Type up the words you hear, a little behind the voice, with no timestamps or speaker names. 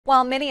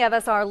While many of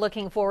us are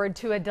looking forward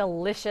to a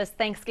delicious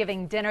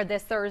Thanksgiving dinner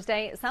this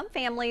Thursday, some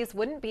families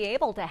wouldn't be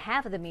able to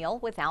have the meal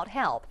without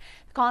help.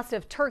 The cost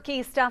of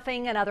turkey,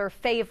 stuffing, and other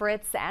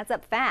favorites adds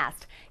up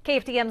fast.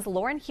 KFDM's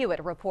Lauren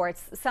Huet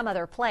reports Some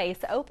Other Place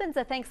opens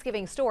a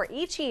Thanksgiving store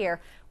each year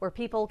where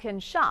people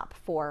can shop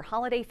for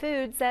holiday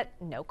foods at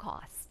no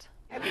cost.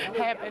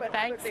 Happy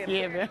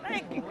Thanksgiving.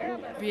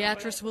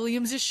 Beatrice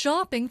Williams is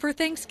shopping for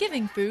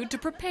Thanksgiving food to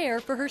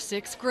prepare for her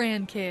 6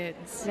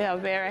 grandkids. Yeah,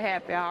 very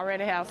happy. I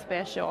already have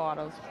special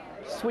orders.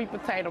 Sweet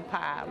potato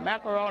pie,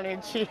 macaroni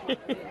and cheese.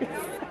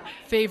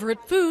 Favorite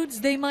foods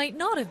they might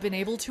not have been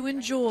able to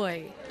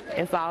enjoy.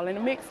 It's all in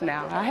the mix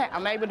now.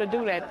 I'm able to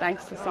do that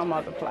thanks to Some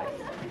Other Place.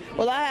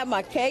 Well, I have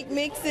my cake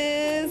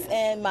mixes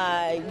and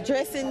my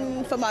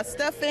dressing for my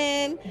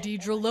stuffing.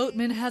 Deidre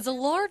Loatman has a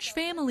large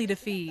family to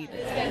feed.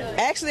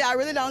 Actually, I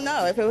really don't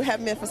know. If it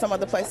hadn't been for Some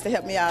Other Place to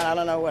help me out, I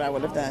don't know what I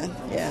would have done.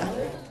 Yeah.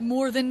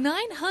 More than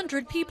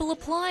 900 people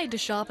applied to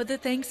shop at the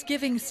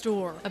Thanksgiving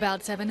store.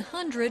 About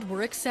 700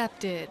 were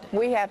accepted.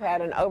 We have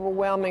had an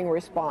overwhelming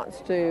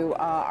response to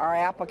our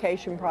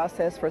application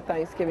process for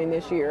Thanksgiving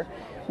this year.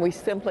 We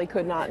simply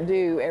could not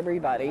do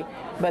everybody,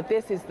 but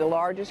this is the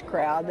largest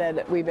crowd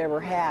that we've ever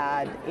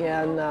had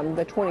in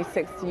the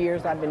 26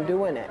 years I've been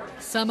doing it.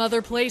 Some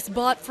Other Place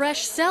bought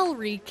fresh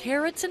celery,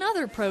 carrots, and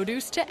other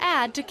produce to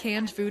add to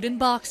canned food and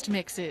boxed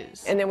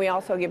mixes. And then we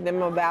also give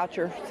them a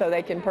voucher so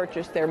they can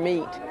purchase their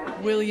meat.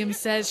 Williams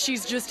says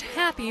she's just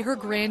happy her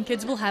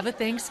grandkids will have a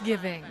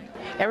Thanksgiving.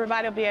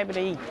 Everybody will be able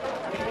to eat.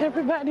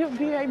 Everybody will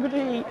be able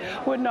to eat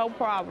with no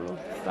problem.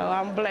 So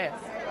I'm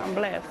blessed. I'm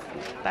blessed.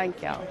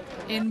 Thank y'all.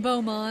 In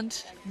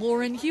Beaumont,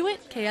 Lauren Huet,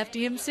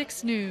 KFDM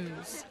 6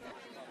 News.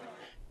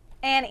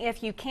 And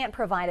if you can't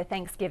provide a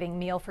Thanksgiving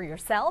meal for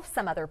yourself,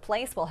 Some Other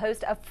Place will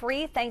host a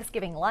free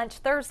Thanksgiving lunch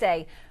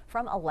Thursday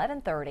from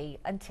 11:30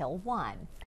 until 1.